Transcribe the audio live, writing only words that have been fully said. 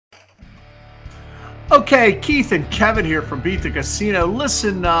Okay, Keith and Kevin here from Beat the Casino.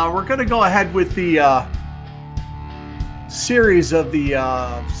 Listen, we're going to go ahead with the series of the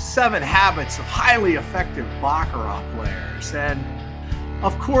 7 habits of highly effective Baccarat players. And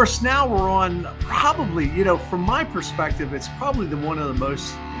of course, now we're on probably, from my perspective, it's probably one of the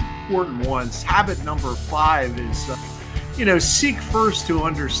most important ones. Habit number 5 is, seek first to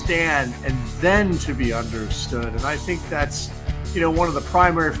understand and then to be understood. And I think that's, one of the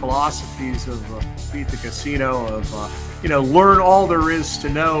primary philosophies of Beat the Casino of, learn all there is to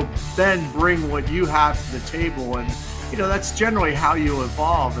know, then bring what you have to the table. And, that's generally how you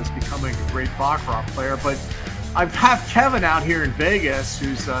evolve as becoming a great Baccarat player. But I have Kevin out here in Vegas,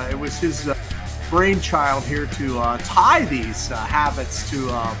 who's it was his brainchild here to tie these habits to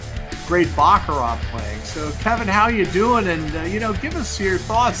great Baccarat playing. So, Kevin, how you doing? And, give us your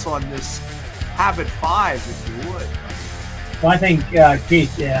thoughts on this habit 5, if you would. Well, I think,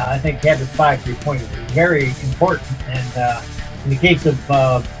 Keith, I think habit 5, to your point, is very important. And in the case of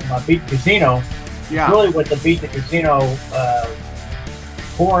Beat the Casino, really what the Beat the Casino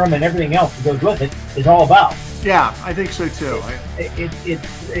forum and everything else that goes with it is all about. Yeah, I think so too.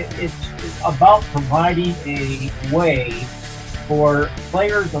 It's about providing a way for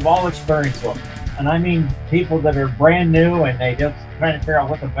players of all experience levels. And I mean people that are brand new and they just trying to figure out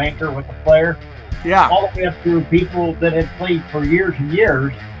what the banker, what the player. Yeah. All the way up to people that have played for years and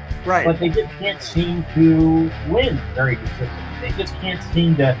years. Right. But they just can't seem to win very consistently. They just can't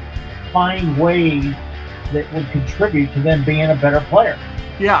seem to find ways that would contribute to them being a better player.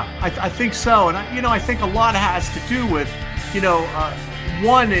 Yeah, I think so. And, I think a lot has to do with,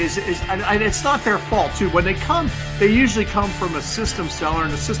 one is and it's not their fault, too. When they come, they usually come from a system seller,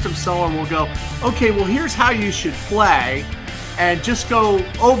 and the system seller will go, okay, well, here's how you should play, and just go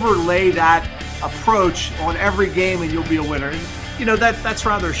overlay that approach on every game and you'll be a winner. And, that's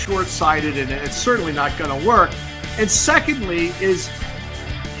rather short-sighted, and it's certainly not going to work. And secondly is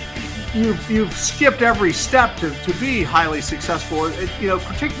you've skipped every step to be highly successful.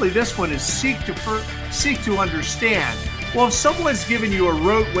 Particularly this one is seek to understand. Well, if someone's given you a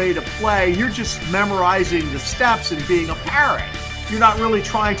rote way to play, you're just memorizing the steps and being a parrot. You're not really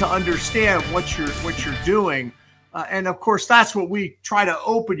trying to understand what you're doing. And of course, that's what we try to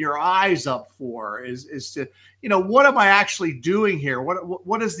open your eyes up for is to, what am I actually doing here?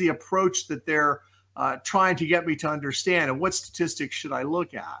 What is the approach that they're trying to get me to understand, and what statistics should I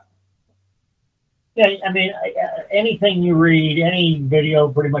look at? Yeah, I mean, anything you read, any video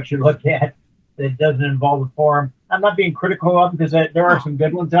pretty much you look at that doesn't involve a forum, I'm not being critical of them because there are some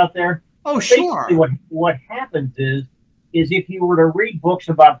good ones out there. Oh, but sure. Basically, what happens is if you were to read books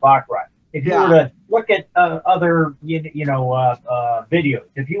about Baccarat, if you were to look at other videos,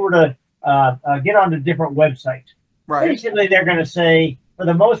 if you were to get onto different websites, basically they're going to say, for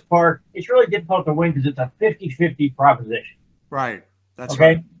the most part, it's really difficult to win because it's a 50-50 proposition. Right. That's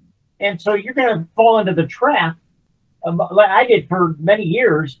okay? Right. And so you're going to fall into the trap, like I did for many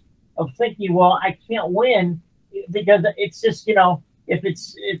years, of thinking, well, I can't win because it's just,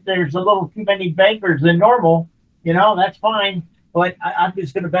 if there's a little too many bankers than normal, that's fine. But I'm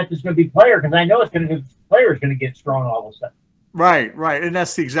just going to bet there's going to be player because I know player is going to get strong all of a sudden. Right. And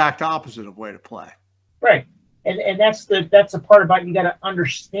that's the exact opposite of way to play. Right. And that's the part about you got to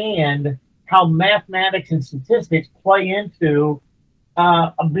understand how mathematics and statistics play into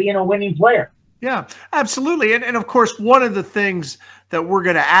being a winning player. Yeah, absolutely. And of course, one of the things that we're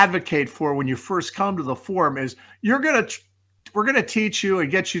going to advocate for when you first come to the forum is we're going to teach you and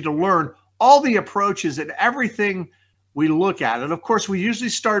get you to learn all the approaches and everything we look at. And of course, we usually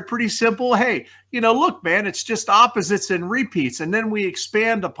start pretty simple. Hey, look, man, it's just opposites and repeats. And then we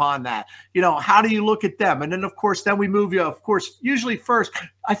expand upon that. How do you look at them? And then, of course, then we move you, of course, usually first.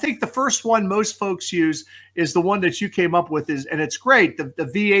 I think the first one most folks use is the one that you came up with and it's great, the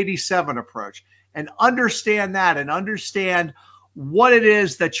V87 approach. And understand that and understand what it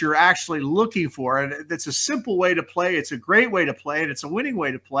is that you're actually looking for. And it's a simple way to play. It's a great way to play, and it's a winning way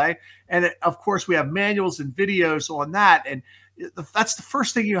to play. And of course, we have manuals and videos on that. And that's the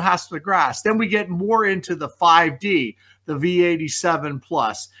first thing you have to grasp. Then we get more into the 5D, the V87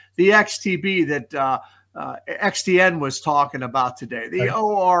 plus, the XTB that XTN was talking about today, the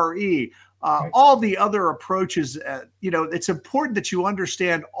ORE, all the other approaches. It's important that you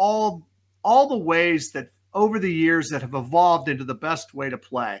understand all the ways that over the years that have evolved into the best way to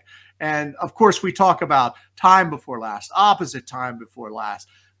play. And of course, we talk about time before last, opposite time before last.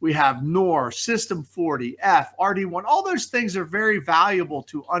 We have NOR, System 40, F, RD1. All those things are very valuable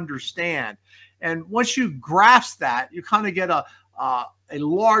to understand. And once you grasp that, you kind of get a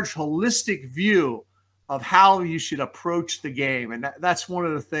large holistic view of how you should approach the game. And that's one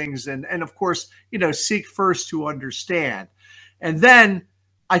of the things. And of course, seek first to understand. And then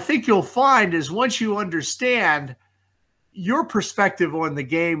I think you'll find is once you understand, your perspective on the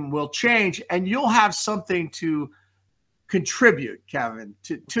game will change and you'll have something to contribute, Kevin,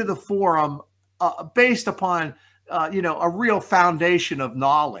 to the forum based upon, a real foundation of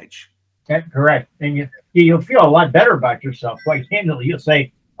knowledge. That's correct. And you'll feel a lot better about yourself. Quite candidly, you'll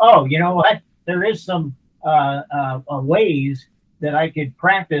say, oh, you know what? There is some ways that I could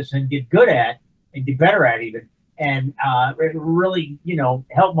practice and get good at and get better at even, and really,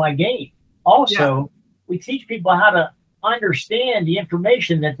 help my game. Also, we teach people how to understand the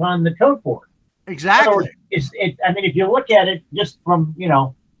information that's on the code board. Exactly. I mean, if you look at it just from,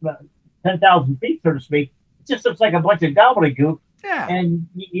 10,000 feet, so to speak, it just looks like a bunch of gobbledygook. Yeah. And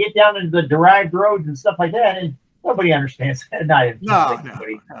you get down into the derived roads and stuff like that, and nobody understands that. No.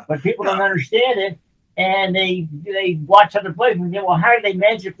 But people don't understand it, and they watch other players and go, well, how are they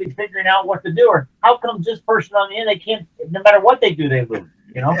magically figuring out what to do? Or how comes this person on the end, they can't, no matter what they do, they lose?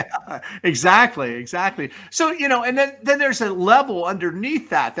 Yeah, exactly. So, and then there's a level underneath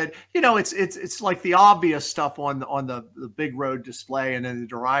that, it's like the obvious stuff on the big road display and then the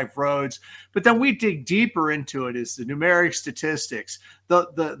derived roads. But then we dig deeper into it is the numeric statistics,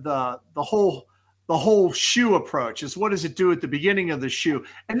 the whole shoe approach is what does it do at the beginning of the shoe?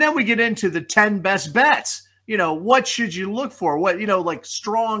 And then we get into the 10 best bets. What should you look for? What, like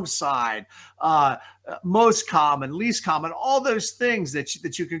strong side, most common, least common, all those things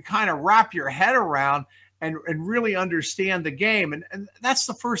that you can kind of wrap your head around and really understand the game. And that's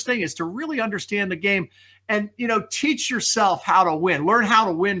the first thing is to really understand the game and, teach yourself how to win, learn how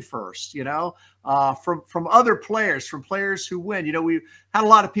to win first, from other players, from players who win. We've had a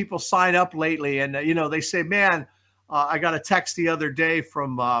lot of people sign up lately and, they say, man, I got a text the other day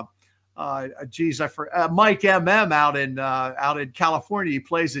from, Mike MM out in California. He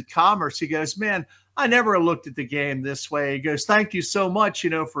plays at Commerce. He goes, man, I never looked at the game this way. He goes, thank you so much,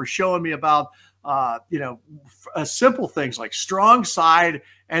 for showing me about, simple things like strong side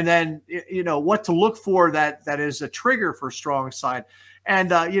and then, what to look for that is a trigger for strong side.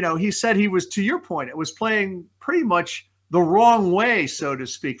 And, he said he was, to your point, it was playing pretty much the wrong way, so to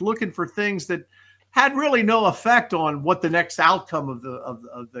speak, looking for things that had really no effect on what the next outcome of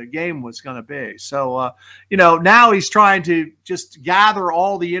the game was going to be. So, now he's trying to just gather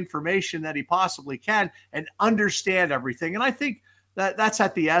all the information that he possibly can and understand everything. And I think that's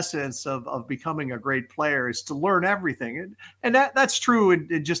at the essence of becoming a great player is to learn everything. And that's true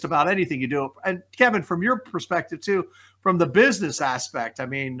in just about anything you do. And Kevin, from your perspective too, from the business aspect, I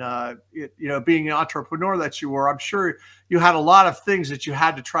mean, being an entrepreneur that you were, I'm sure you had a lot of things that you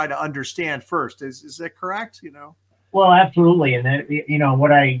had to try to understand first. Is that correct? Well, absolutely. And then,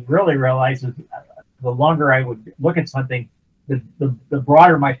 what I really realized is the longer I would look at something, the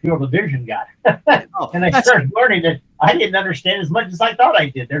broader my field of vision got. And I started learning that I didn't understand as much as I thought I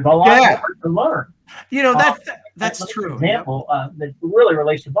did. There's a lot more to learn. That's true. Example that really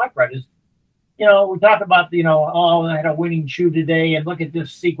relates to Black Rod is, we talk about, I had a winning shoe today and look at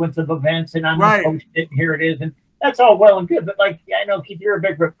this sequence of events and I'm going to post it and here it is. And that's all well and good. But I know, Keith, you're a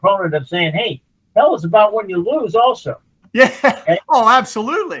big proponent of saying, hey, tell us about when you lose also. Yeah. Okay? Oh,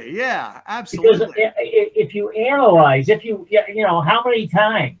 absolutely. Yeah, absolutely. Because if you analyze, how many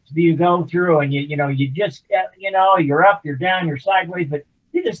times do you go through and you just, you're up, you're down, you're sideways, but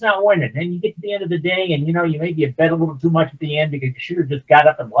you're just not winning. And you get to the end of the day and, you maybe you bet a little too much at the end because you should have just got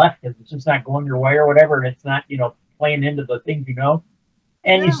up and left because it's just not going your way or whatever. And it's not, playing into the things,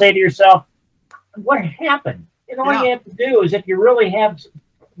 and you say to yourself, what happened? All you have to do is if you really have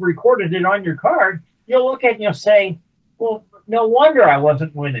recorded it on your card, you'll look at it and you'll say, well, no wonder I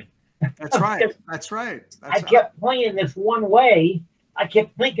wasn't winning. That's right. That's right. I kept playing this one way. I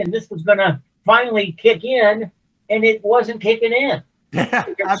kept thinking this was going to finally kick in, and it wasn't kicking in. Yeah,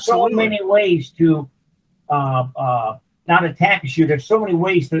 there's so many ways to not attack a shoe. There's so many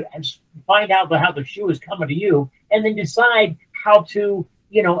ways to find out how the shoe is coming to you, and then decide how to,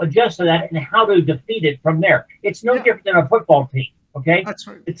 adjust to that and how to defeat it from there. It's no different than a football team. Okay, that's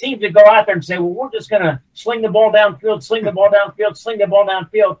right. The teams that go out there and say, well, we're just going to sling the ball downfield, sling the ball downfield, sling the ball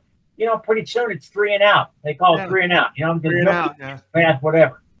downfield. Pretty soon it's 3 and out. They call it 3 and out. 3 and out, pass,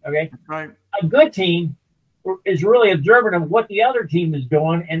 whatever. Okay, that's right. A good team is really observant of what the other team is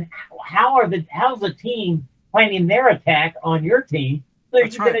doing and how's the team planning their attack on your team so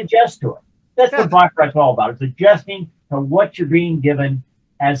you can adjust to it. That's what Black Rod's all about. It's adjusting to what you're being given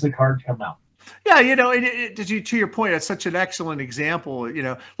as the cards come out. Yeah, to your point, it's such an excellent example.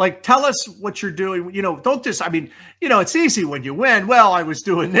 Like tell us what you're doing. Don't just. I mean, it's easy when you win. Well, I was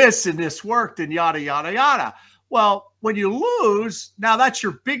doing this and this worked and yada yada yada. Well, when you lose, now that's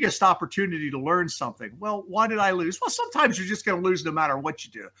your biggest opportunity to learn something. Well, why did I lose? Well, sometimes you're just going to lose no matter what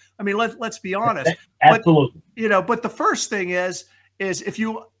you do. I mean, let's be honest. Absolutely. But the first thing is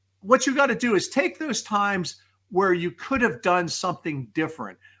what you got to do is take those times where you could have done something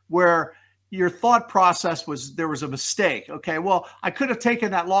different, where your thought process was there was a mistake. Okay, well, I could have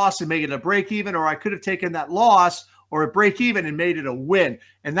taken that loss and made it a break even, or I could have taken that loss or a break even and made it a win.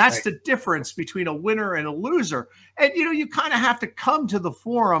 And that's right. The difference between a winner and a loser. And, you kind of have to come to the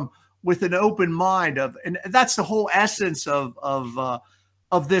forum with an open mind and that's the whole essence of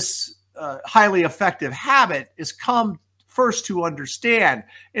this highly effective habit is come first to understand.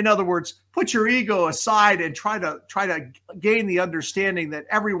 In other words, put your ego aside and try to gain the understanding that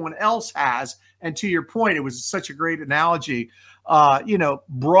everyone else has. And to your point, it was such a great analogy.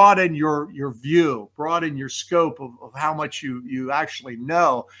 Broaden your view, broaden your scope of how much you actually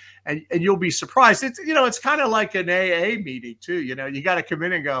know, and you'll be surprised. It's kind of like an AA meeting too. You got to come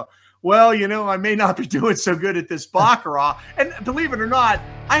in and go, well, I may not be doing so good at this baccarat. And believe it or not,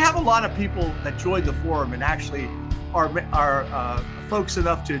 I have a lot of people that join the forum and actually are folks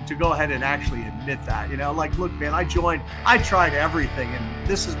enough to go ahead and actually admit that. Like, look, man, I tried everything, and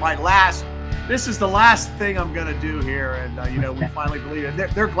this is the last thing I'm going to do here. And, we finally believe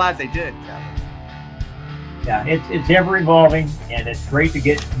it. They're glad they did, Kevin. Yeah, it's ever evolving, and it's great to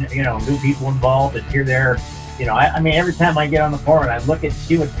get, new people involved and hear their, I mean, every time I get on the forum, I look at,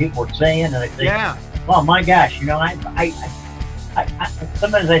 see what people are saying, and I think, yeah. Oh my gosh, I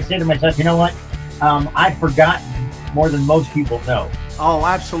sometimes I say to myself, you know what? I've forgotten more than most people know. Oh,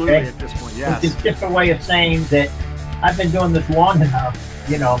 absolutely. Okay? At this point, yes. It's just a way of saying that I've been doing this long enough,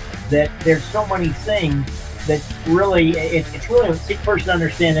 that there's so many things that really, it's really a sick person to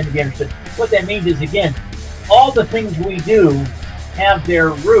understand and to be understood. What that means is, again, all the things we do have their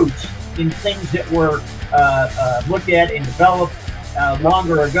roots in things that were looked at and developed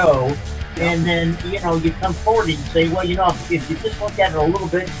longer ago. And then, you come forward and say, well, if you just look at it a little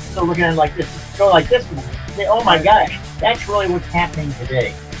bit, so looking at it like this, go like this, and say, oh my gosh, that's really what's happening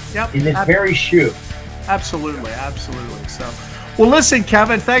today. Yep. In this very shoe. Absolutely. So, well, listen,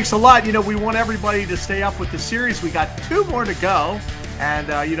 Kevin, thanks a lot. We want everybody to stay up with the series. We got 2 more to go. And,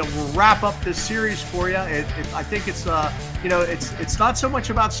 we'll wrap up this series for you. I think it's, it's not so much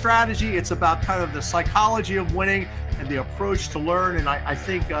about strategy. It's about kind of the psychology of winning and the approach to learn. And I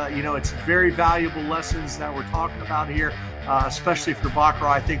think, it's very valuable lessons that we're talking about here, especially for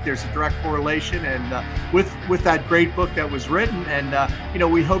baccarat. I think there's a direct correlation and with that great book that was written. And,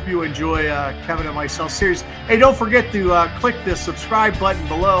 we hope you enjoy Kevin and myself series. Hey, don't forget to click the subscribe button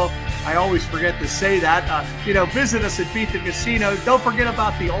below. I always forget to say that. Visit us at Beat the Casino. Don't forget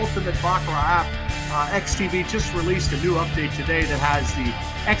about the Ultimate Baccarat app. XTB just released a new update today that has the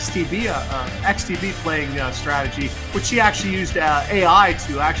XTB playing strategy, which she actually used AI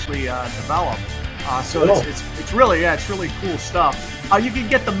to actually develop. So it's really cool stuff. You can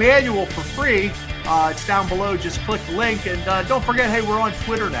get the manual for free. It's down below. Just click the link, and don't forget, hey, we're on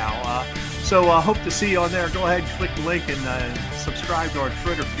Twitter now. So hope to see you on there. Go ahead and click the link and subscribe to our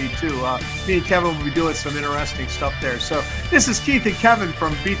Twitter feed too. Me and Kevin will be doing some interesting stuff there. So this is Keith and Kevin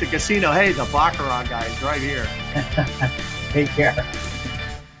from Beat the Casino. Hey, the Baccarat guys right here. Take care.